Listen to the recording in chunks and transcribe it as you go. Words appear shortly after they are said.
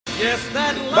Yes,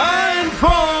 that line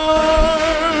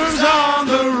forms on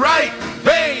the right,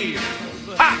 babe.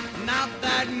 Ha! Now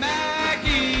that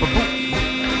Maggie's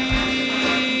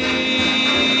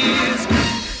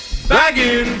Back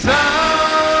in town.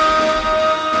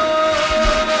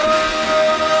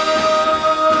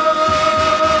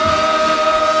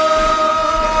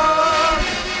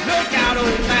 Look out,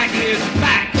 old Maggie's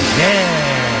back.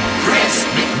 Yeah. Chris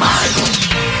McMichael.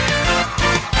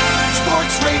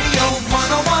 Sports Radio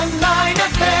 101.9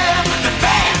 FM. The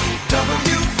Fan.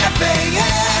 WFAN.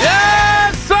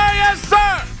 Yes, sir. Yes,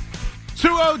 sir.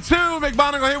 202.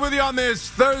 McMonagle here with you on this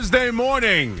Thursday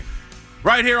morning.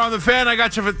 Right here on The Fan. I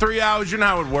got you for 3 hours. You know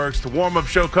how it works. The warm-up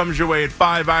show comes your way at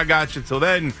 5. I got you till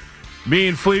then. Me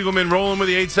and Fliegelman rolling with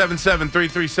the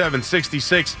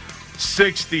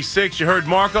 877-337-6666. You heard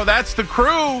Marco. That's the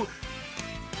crew.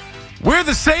 We're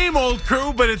the same old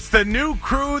crew, but it's the new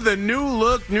crew, the new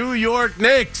look, New York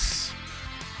Knicks.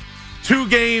 2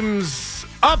 games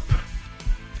up,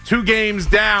 2 games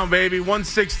down, baby.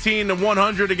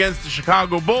 116-100 against the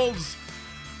Chicago Bulls,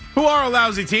 who are a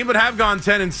lousy team, but have gone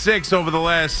 10-6 over the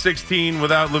last 16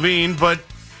 without Levine. But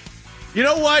you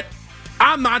know what?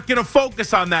 I'm not going to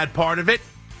focus on that part of it.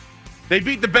 They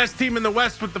beat the best team in the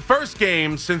West with the first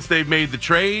game since they've made the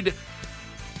trade.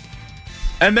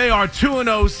 And they are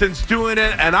 2-0 since doing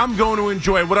it, and I'm going to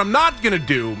enjoy it. What I'm not going to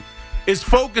do is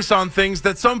focus on things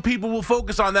that some people will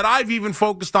focus on, that I've even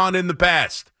focused on in the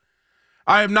past.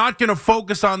 I am not going to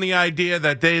focus on the idea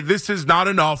that this is not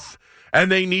enough and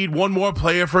they need one more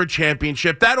player for a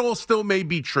championship. That all still may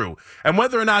be true. And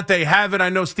whether or not they have it, I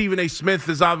know Stephen A. Smith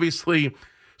is obviously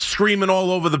screaming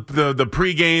all over the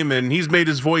pregame, and he's made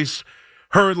his voice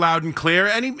heard loud and clear.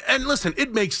 And listen,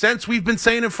 it makes sense. We've been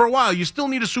saying it for a while. You still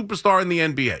need a superstar in the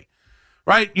NBA,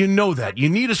 right? You know that. You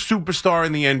need a superstar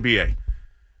in the NBA.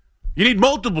 You need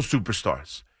multiple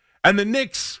superstars. And the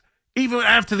Knicks, even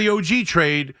after the OG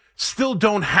trade, still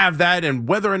don't have that. And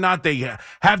whether or not they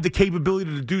have the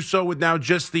capability to do so with now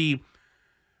just the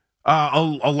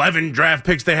 11 draft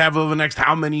picks they have over the next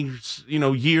how many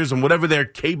years, and whatever they're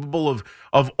capable of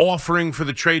offering for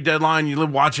the trade deadline. You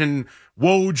live watching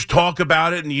Woj talk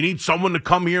about it, and you need someone to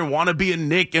come here and want to be a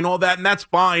Knick and all that, and that's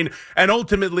fine. And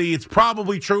ultimately, it's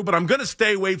probably true, but I'm going to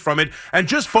stay away from it and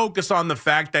just focus on the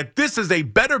fact that this is a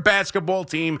better basketball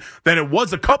team than it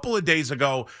was a couple of days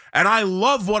ago, and I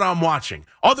love what I'm watching.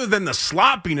 Other than the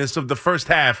sloppiness of the first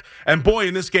half, and boy,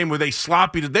 in this game were they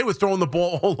sloppy. They were throwing the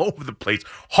ball all over the place.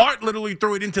 Hart literally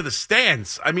threw it into the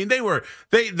stands. I mean,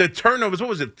 the turnovers, what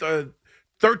was it,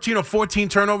 13 or 14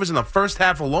 turnovers in the first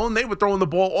half alone. They were throwing the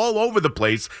ball all over the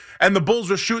place, and the Bulls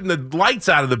were shooting the lights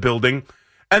out of the building,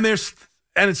 and it's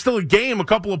still a game, a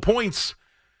couple of points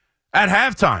at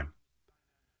halftime.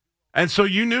 And so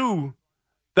you knew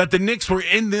that the Knicks were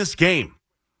in this game,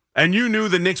 and you knew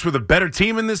the Knicks were the better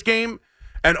team in this game,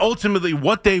 and ultimately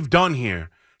what they've done here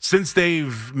since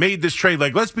they've made this trade,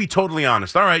 like, let's be totally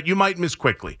honest. All right, you might miss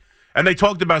Quickly. And they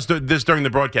talked about this during the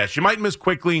broadcast. You might miss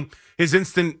Quickly, his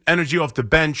instant energy off the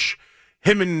bench.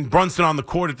 Him and Brunson on the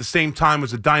court at the same time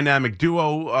was a dynamic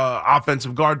duo,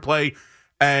 offensive guard play.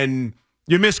 And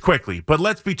you miss Quickly. But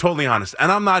let's be totally honest.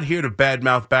 And I'm not here to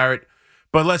badmouth Barrett,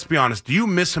 but let's be honest. Do you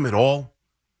miss him at all?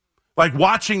 Like,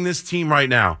 watching this team right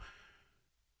now,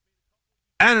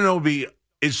 Anunoby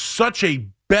is such a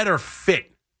better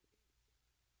fit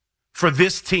for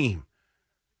this team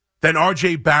than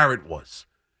R.J. Barrett was.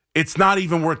 It's not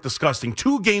even worth discussing.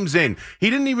 2 games in, he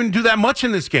didn't even do that much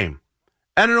in this game.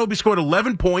 Anunoby scored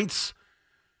 11 points.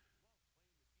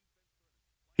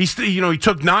 He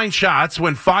took 9 shots,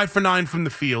 went 5 for 9 from the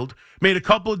field, made a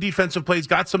couple of defensive plays,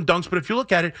 got some dunks. But if you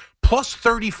look at it, plus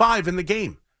 35 in the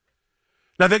game.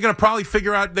 Now they're going to probably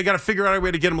figure out a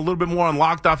way to get him a little bit more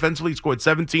unlocked offensively. He scored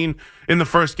 17 in the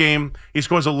first game. He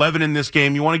scores 11 in this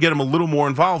game. You want to get him a little more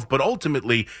involved, but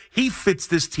ultimately he fits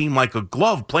this team like a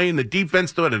glove, playing the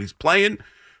defense that he's playing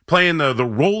the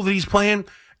role that he's playing.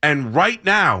 And right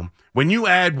now, when you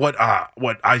add what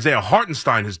Isaiah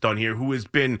Hartenstein has done here, who has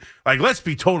been, like, let's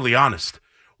be totally honest,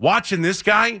 watching this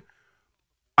guy,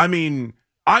 I mean,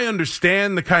 I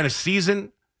understand the kind of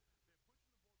season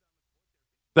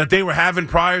that they were having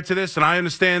prior to this, and I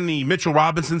understand the Mitchell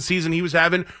Robinson season he was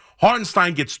having.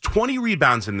 Hartenstein gets 20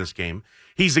 rebounds in this game.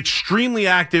 He's extremely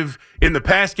active in the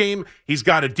pass game. He's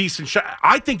got a decent shot.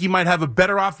 I think he might have a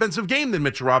better offensive game than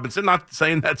Mitchell Robinson. Not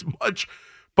saying that's much,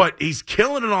 but he's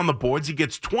killing it on the boards. He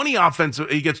gets 20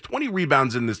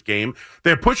 rebounds in this game.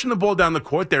 They're pushing the ball down the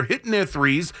court. They're hitting their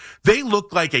threes. They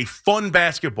look like a fun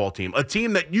basketball team, a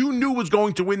team that you knew was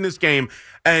going to win this game.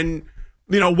 And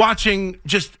watching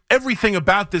just everything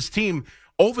about this team,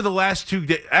 over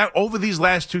these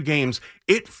last two games,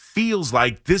 it feels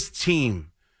like this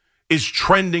team is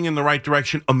trending in the right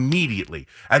direction immediately.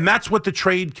 And that's what the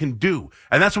trade can do.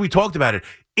 And that's what we talked about it.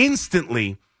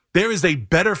 Instantly, there is a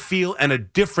better feel and a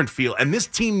different feel. And this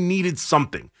team needed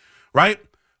something, right?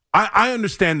 I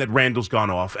understand that Randall's gone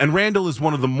off. And Randall is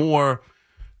one of the more,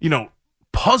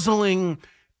 puzzling,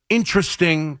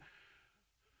 interesting,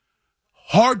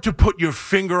 hard to put your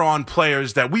finger on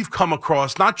players that we've come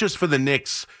across, not just for the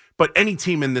Knicks, but any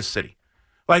team in this city.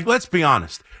 Like, let's be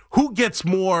honest. Who gets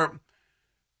more,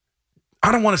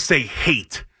 I don't want to say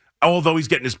hate, although he's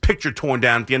getting his picture torn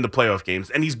down at the end of playoff games,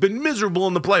 and he's been miserable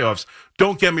in the playoffs,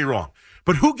 don't get me wrong.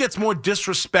 But who gets more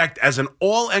disrespect as an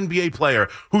all-NBA player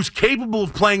who's capable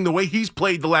of playing the way he's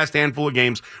played the last handful of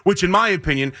games, which in my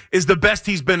opinion is the best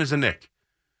he's been as a Knick?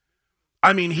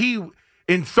 I mean,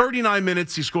 in 39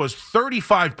 minutes, he scores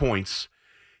 35 points.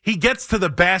 He gets to the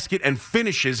basket and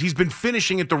finishes. He's been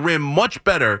finishing at the rim much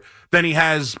better than he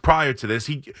has prior to this.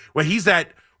 When he's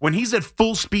at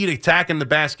full speed attacking the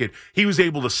basket, he was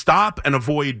able to stop and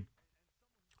avoid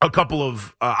a couple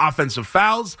of offensive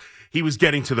fouls. He was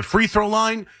getting to the free throw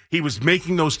line. He was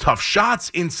making those tough shots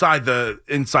inside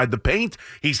the paint.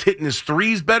 He's hitting his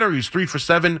threes better. He's 3 for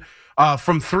 7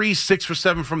 from 3, 6 for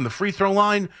 7 from the free throw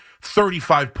line,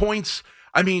 35 points.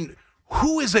 I mean,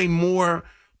 who is a more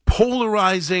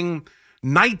polarizing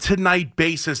night-to-night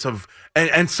basis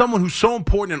and someone who's so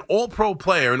important, an all-pro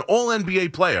player, an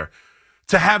all-NBA player,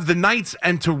 to have the nights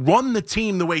and to run the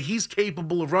team the way he's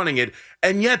capable of running it,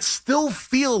 and yet still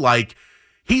feel like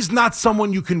he's not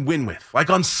someone you can win with. Like,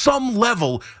 on some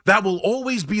level, that will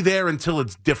always be there until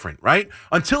it's different, right?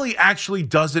 Until he actually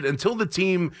does it, until the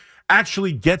team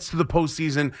actually gets to the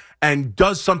postseason and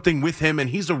does something with him, and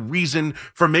he's a reason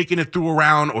for making it through a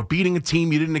round or beating a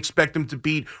team you didn't expect him to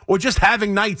beat, or just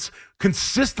having nights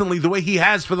consistently the way he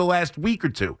has for the last week or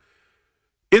two.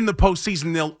 In the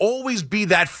postseason, there'll always be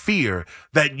that fear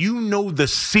that the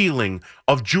ceiling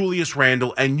of Julius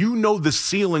Randle, and the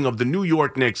ceiling of the New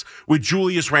York Knicks with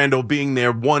Julius Randle being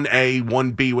their 1A,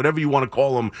 1B, whatever you want to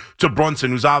call him, to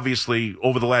Brunson, who's obviously,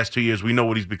 over the last 2 years, we know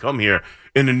what he's become here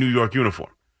in a New York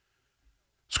uniform.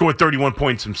 Scored 31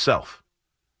 points himself.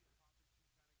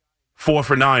 4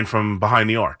 for 9 from behind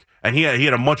the arc. And he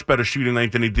had a much better shooting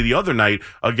night than he did the other night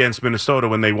against Minnesota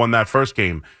when they won that first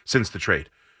game since the trade.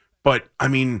 But, I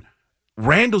mean,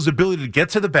 Randall's ability to get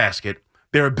to the basket,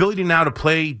 their ability now to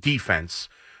play defense,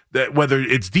 that whether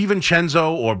it's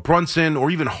DiVincenzo or Brunson or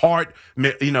even Hart,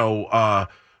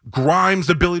 Grimes'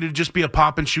 ability to just be a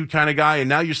pop and shoot kind of guy, and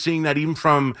now you're seeing that even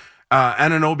from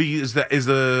Anunoby is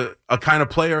a kind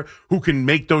of player who can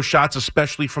make those shots,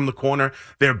 especially from the corner.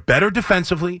 They're better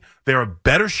defensively. They're a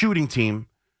better shooting team.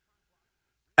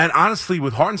 And honestly,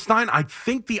 with Hartenstein, I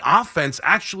think the offense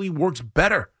actually works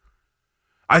better.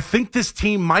 I think this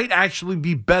team might actually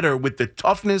be better with the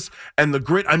toughness and the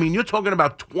grit. I mean, you're talking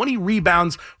about 20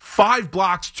 rebounds, 5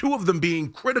 blocks, 2 of them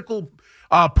being critical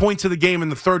points of the game in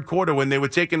the third quarter when they were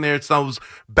taking themselves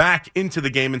back into the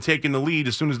game and taking the lead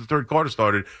as soon as the third quarter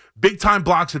started. Big time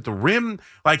blocks at the rim.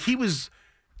 Like, he was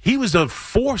a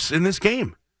force in this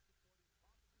game.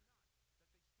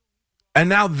 And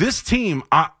now this team,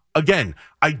 again,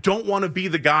 I don't want to be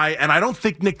the guy, and I don't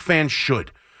think Knicks fans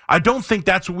should. I don't think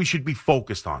that's what we should be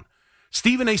focused on.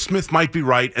 Stephen A. Smith might be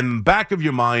right, and in the back of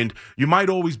your mind, you might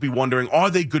always be wondering, are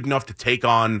they good enough to take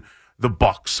on the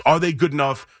Bucks? Are they good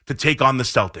enough to take on the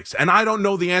Celtics? And I don't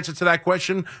know the answer to that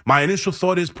question. My initial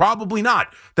thought is probably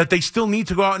not, that they still need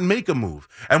to go out and make a move.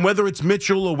 And whether it's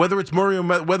Mitchell or whether it's Murray or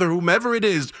whether whomever it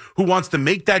is who wants to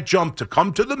make that jump to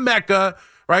come to the Mecca,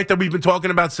 right, that we've been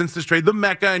talking about since this trade, the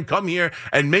Mecca, and come here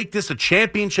and make this a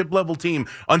championship-level team.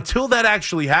 Until that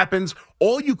actually happens,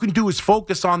 all you can do is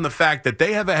focus on the fact that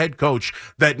they have a head coach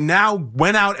that now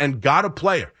went out and got a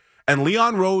player. And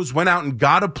Leon Rose went out and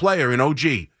got a player in OG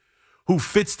who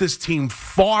fits this team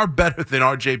far better than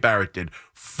RJ Barrett did.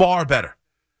 Far better.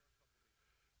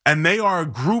 And they are a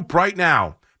group right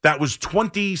now that was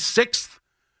 26th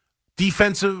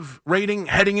defensive rating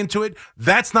heading into it.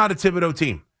 That's not a Thibodeau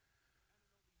team.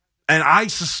 And I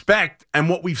suspect, and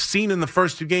what we've seen in the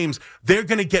first 2 games, they're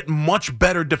going to get much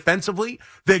better defensively.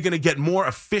 They're going to get more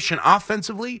efficient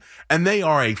offensively. And they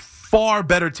are a far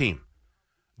better team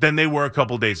than they were a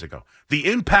couple days ago.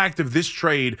 The impact of this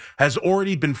trade has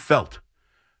already been felt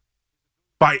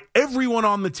by everyone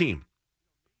on the team.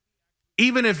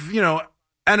 Even if,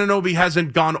 Anunoby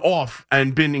hasn't gone off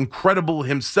and been incredible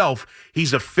himself,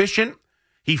 he's efficient.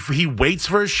 He waits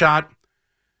for his shot.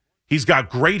 He's got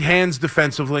great hands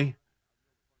defensively.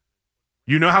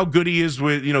 You know how good he is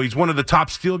with, he's one of the top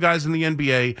steal guys in the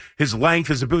NBA. His length,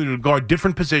 his ability to guard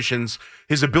different positions,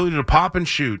 his ability to pop and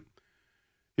shoot.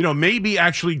 Maybe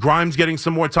actually Grimes getting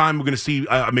some more time. We're going to see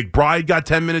McBride got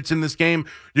 10 minutes in this game.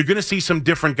 You're going to see some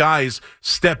different guys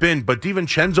step in. But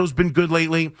DiVincenzo's been good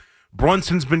lately.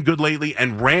 Brunson's been good lately.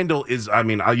 And Randall is,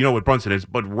 you know what Brunson is,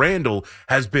 but Randall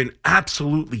has been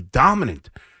absolutely dominant.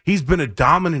 He's been a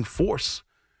dominant force.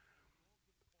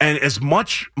 And as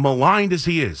much maligned as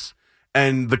he is,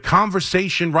 and the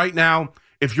conversation right now,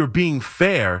 if you're being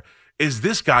fair, is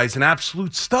this guy's an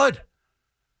absolute stud.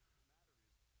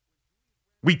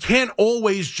 We can't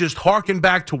always just hearken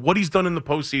back to what he's done in the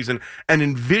postseason and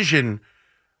envision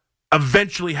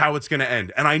eventually how it's going to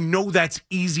end. And I know that's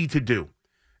easy to do.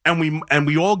 And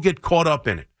we all get caught up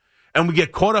in it. And we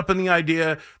get caught up in the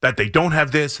idea that they don't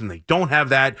have this and they don't have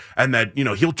that, and that,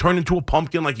 he'll turn into a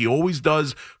pumpkin like he always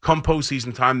does come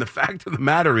postseason time. The fact of the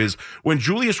matter is, when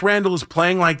Julius Randle is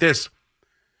playing like this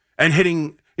and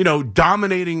hitting,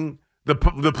 dominating the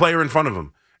player in front of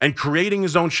him and creating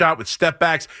his own shot with step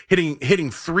backs,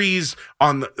 hitting threes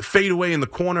on the fadeaway in the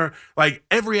corner, like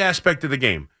every aspect of the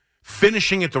game,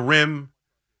 finishing at the rim.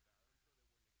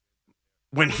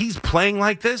 When he's playing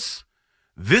like this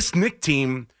Knicks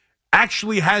team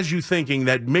actually has you thinking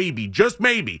that maybe, just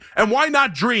maybe, and why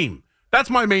not dream? That's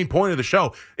my main point of the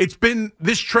show. It's been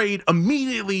this trade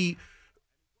immediately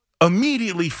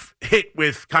hit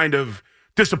with kind of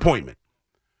disappointment,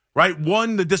 right?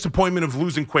 One, the disappointment of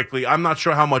losing quickly. I'm not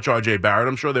sure how much R.J. Barrett.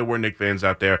 I'm sure there were Knicks fans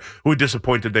out there who were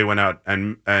disappointed they went out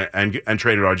and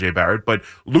traded R.J. Barrett, but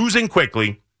losing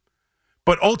quickly.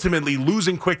 But ultimately,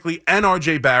 losing quickly and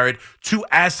R.J. Barrett, two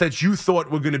assets you thought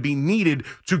were going to be needed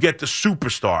to get the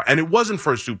superstar. And it wasn't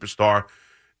for a superstar.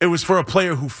 It was for a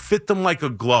player who fit them like a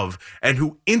glove and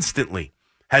who instantly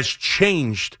has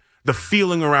changed the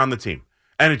feeling around the team.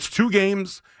 And it's 2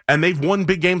 games, and they've won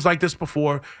big games like this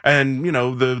before. And,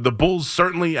 the Bulls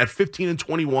certainly at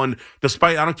 15-21,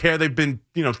 despite, I don't care, they've been,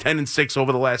 10-6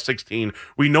 over the last 16.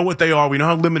 We know what they are. We know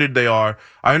how limited they are.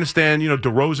 I understand,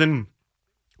 DeRozan,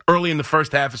 early in the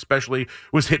first half especially,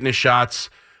 was hitting his shots.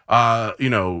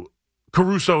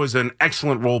 Caruso is an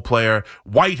excellent role player.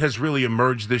 White has really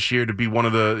emerged this year to be one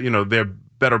of the, their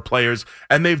better players,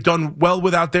 and they've done well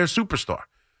without their superstar.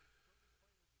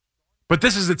 But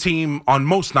this is a team, on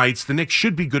most nights, the Knicks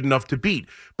should be good enough to beat.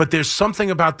 But there's something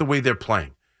about the way they're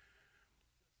playing.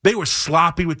 They were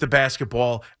sloppy with the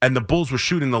basketball, and the Bulls were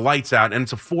shooting the lights out, and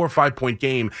it's a 4 or 5 point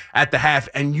game at the half,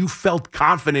 and you felt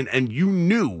confident, and you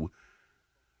knew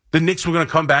the Knicks were going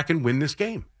to come back and win this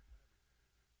game.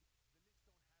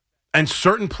 And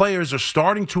certain players are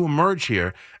starting to emerge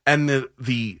here, and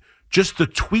the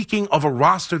tweaking of a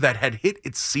roster that had hit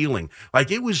its ceiling.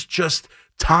 Like, it was just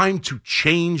time to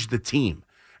change the team.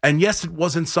 And yes, it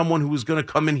wasn't someone who was going to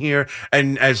come in here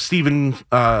and, as Stephen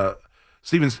A.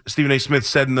 Smith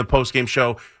said in the postgame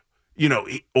show,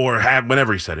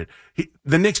 whenever he said it,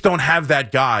 the Knicks don't have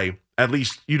that guy. At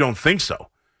least you don't think so.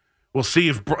 We'll see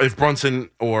if Brunson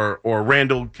or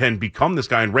Randall can become this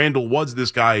guy, and Randall was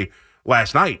this guy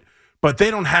last night. But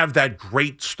they don't have that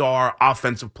great star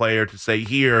offensive player to say,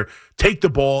 here, take the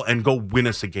ball and go win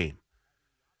us a game.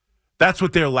 That's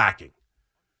what they're lacking.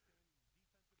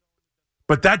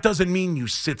 But that doesn't mean you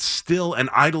sit still and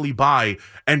idly by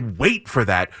and wait for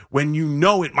that when you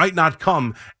know it might not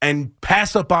come, and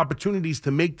pass up opportunities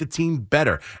to make the team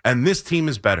better. And this team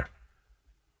is better.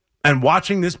 And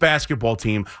watching this basketball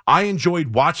team, I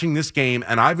enjoyed watching this game,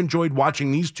 and I've enjoyed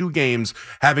watching these 2 games,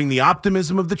 having the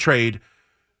optimism of the trade,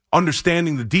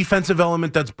 understanding the defensive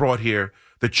element that's brought here,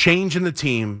 the change in the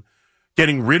team,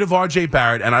 getting rid of R.J.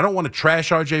 Barrett. And I don't want to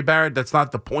trash R.J. Barrett. That's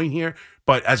not the point here.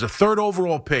 But as a 3rd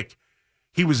overall pick,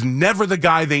 he was never the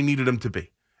guy they needed him to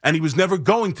be. And he was never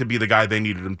going to be the guy they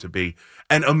needed him to be.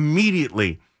 And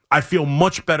immediately, I feel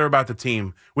much better about the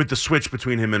team with the switch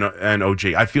between him and OG.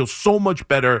 I feel so much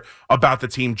better about the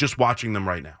team just watching them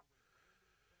right now.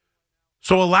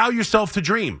 So allow yourself to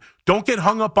dream. Don't get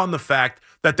hung up on the fact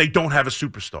that they don't have a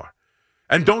superstar.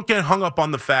 And don't get hung up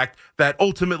on the fact that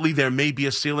ultimately there may be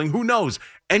a ceiling. Who knows?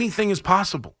 Anything is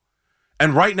possible.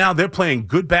 And right now, they're playing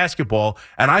good basketball,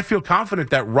 and I feel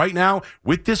confident that right now,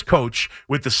 with this coach,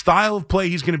 with the style of play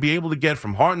he's going to be able to get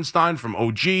from Hartenstein, from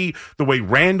OG, the way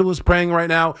Randall is playing right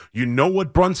now, you know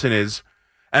what Brunson is,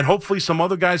 and hopefully some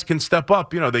other guys can step up.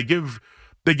 They give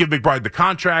McBride the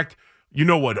contract. You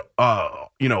know what?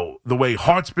 The way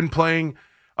Hart's been playing,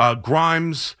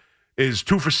 Grimes is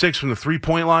 2 for 6 from the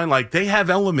 3-point line. Like, they have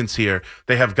elements here.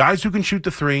 They have guys who can shoot the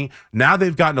 3. Now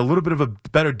they've gotten a little bit of a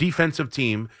better defensive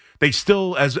team. they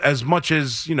still, as much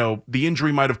as, the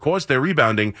injury might have cost their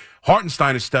rebounding,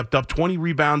 Hartenstein has stepped up, 20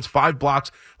 rebounds, 5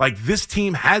 blocks. Like, this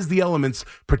team has the elements,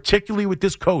 particularly with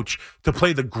this coach, to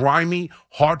play the grimy,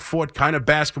 hard-fought kind of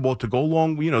basketball to go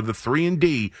along, the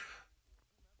 3-and-D.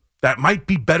 That might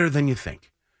be better than you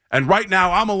think. And right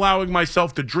now, I'm allowing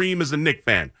myself to dream as a Knicks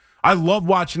fan. I love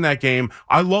watching that game.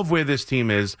 I love where this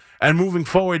team is. And moving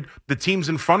forward, the teams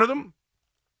in front of them,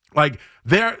 like,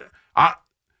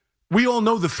 we all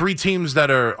know the 3 teams that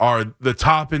are the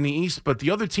top in the East, but the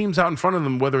other teams out in front of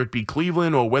them, whether it be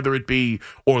Cleveland or whether it be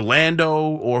Orlando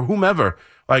or whomever,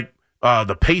 like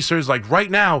the Pacers, like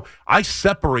right now, I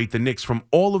separate the Knicks from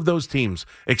all of those teams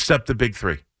except the big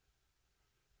 3.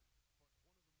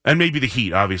 And maybe the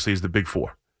Heat, obviously, is the big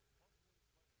 4.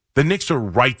 The Knicks are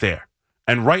right there.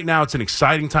 And right now, it's an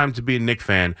exciting time to be a Knicks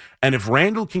fan. And if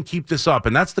Randall can keep this up,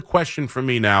 and that's the question for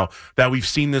me now that we've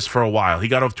seen this for a while. He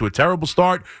got off to a terrible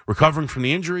start, recovering from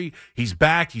the injury. He's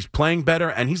back. He's playing better.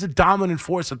 And he's a dominant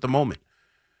force at the moment.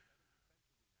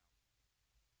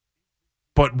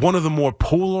 But one of the more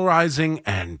polarizing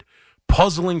and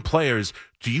puzzling players,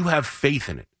 do you have faith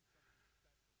in it?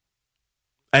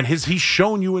 And has he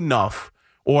shown you enough?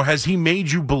 Or has he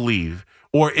made you believe?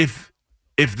 Or if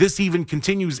this even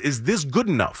continues, is this good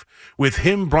enough with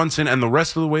him, Brunson, and the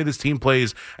rest of the way this team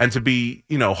plays, and to be,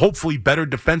 hopefully better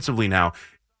defensively now?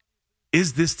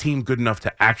 Is this team good enough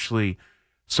to actually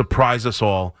surprise us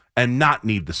all and not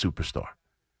need the superstar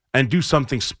and do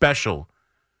something special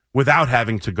without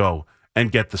having to go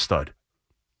and get the stud?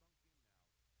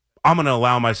 I'm going to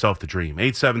allow myself to dream.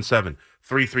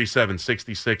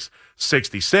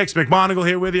 877-337-6666. McMonagle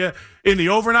here with you in the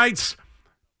overnights.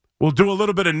 We'll do a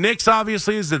little bit of Knicks,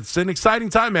 obviously. It's an exciting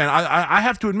time, man. I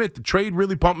have to admit, the trade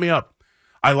really pumped me up.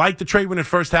 I liked the trade when it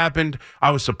first happened.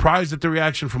 I was surprised at the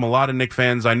reaction from a lot of Knicks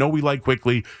fans. I know we like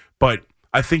Quickly, but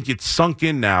I think it's sunk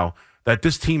in now that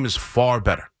this team is far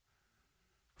better.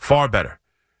 Far better.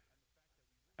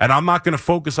 And I'm not going to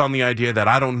focus on the idea that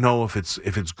I don't know if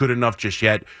it's good enough just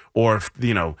yet, or if,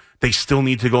 they still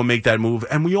need to go make that move.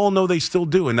 And we all know they still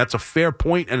do, and that's a fair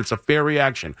point, and it's a fair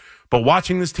reaction. But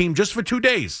watching this team just for 2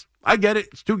 days, I get it.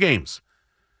 It's 2 games.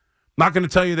 I'm not going to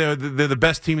tell you they're the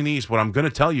best team in the East. What I'm going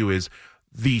to tell you is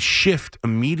the shift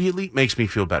immediately makes me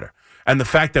feel better. And the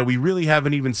fact that we really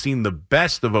haven't even seen the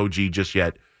best of OG just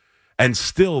yet, and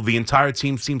still the entire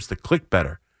team seems to click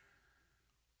better,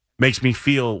 makes me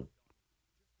feel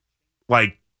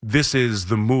like this is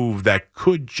the move that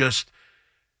could just,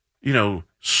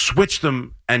 switch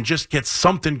them and just get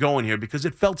something going here, because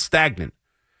it felt stagnant.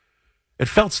 It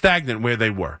felt stagnant where they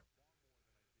were.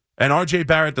 And R.J.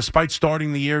 Barrett, despite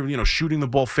starting the year, shooting the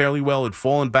ball fairly well, had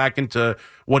fallen back into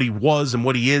what he was and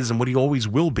what he is and what he always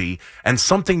will be. And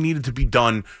something needed to be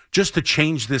done just to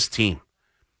change this team,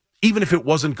 even if it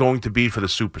wasn't going to be for the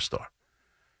superstar.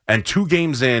 And 2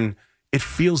 games in, it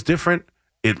feels different.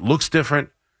 It looks different.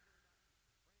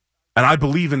 And I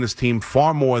believe in this team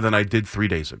far more than I did 3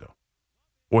 days ago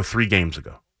or 3 games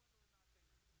ago.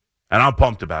 And I'm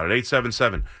pumped about it.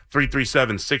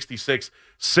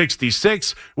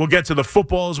 877-337-6666. We'll get to the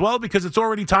football as well, because it's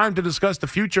already time to discuss the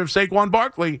future of Saquon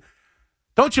Barkley.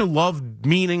 Don't you love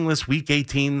meaningless Week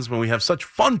 18s when we have such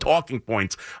fun talking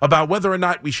points about whether or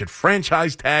not we should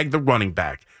franchise tag the running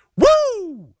back?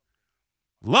 Woo!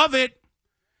 Love it.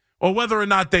 Or whether or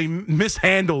not they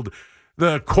mishandled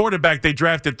the quarterback they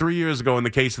drafted 3 years ago in the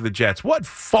case of the Jets. What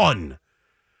fun.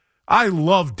 I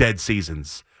love dead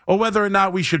seasons. Or whether or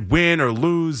not we should win or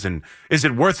lose, and is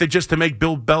it worth it just to make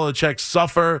Bill Belichick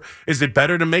suffer? Is it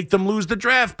better to make them lose the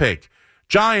draft pick?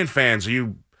 Giant fans, are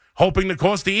you hoping to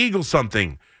cost the Eagles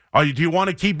something? Do you want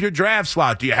to keep your draft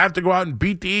slot? Do you have to go out and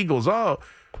beat the Eagles? Oh,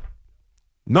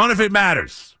 none of it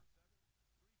matters.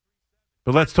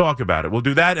 But let's talk about it. We'll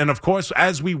do that. And, of course,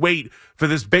 as we wait for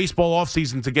this baseball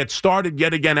offseason to get started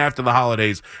yet again after the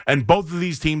holidays, and both of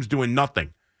these teams doing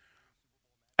nothing.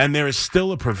 And there is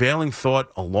still a prevailing thought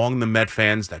along the Met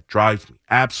fans that drives me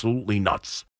absolutely nuts.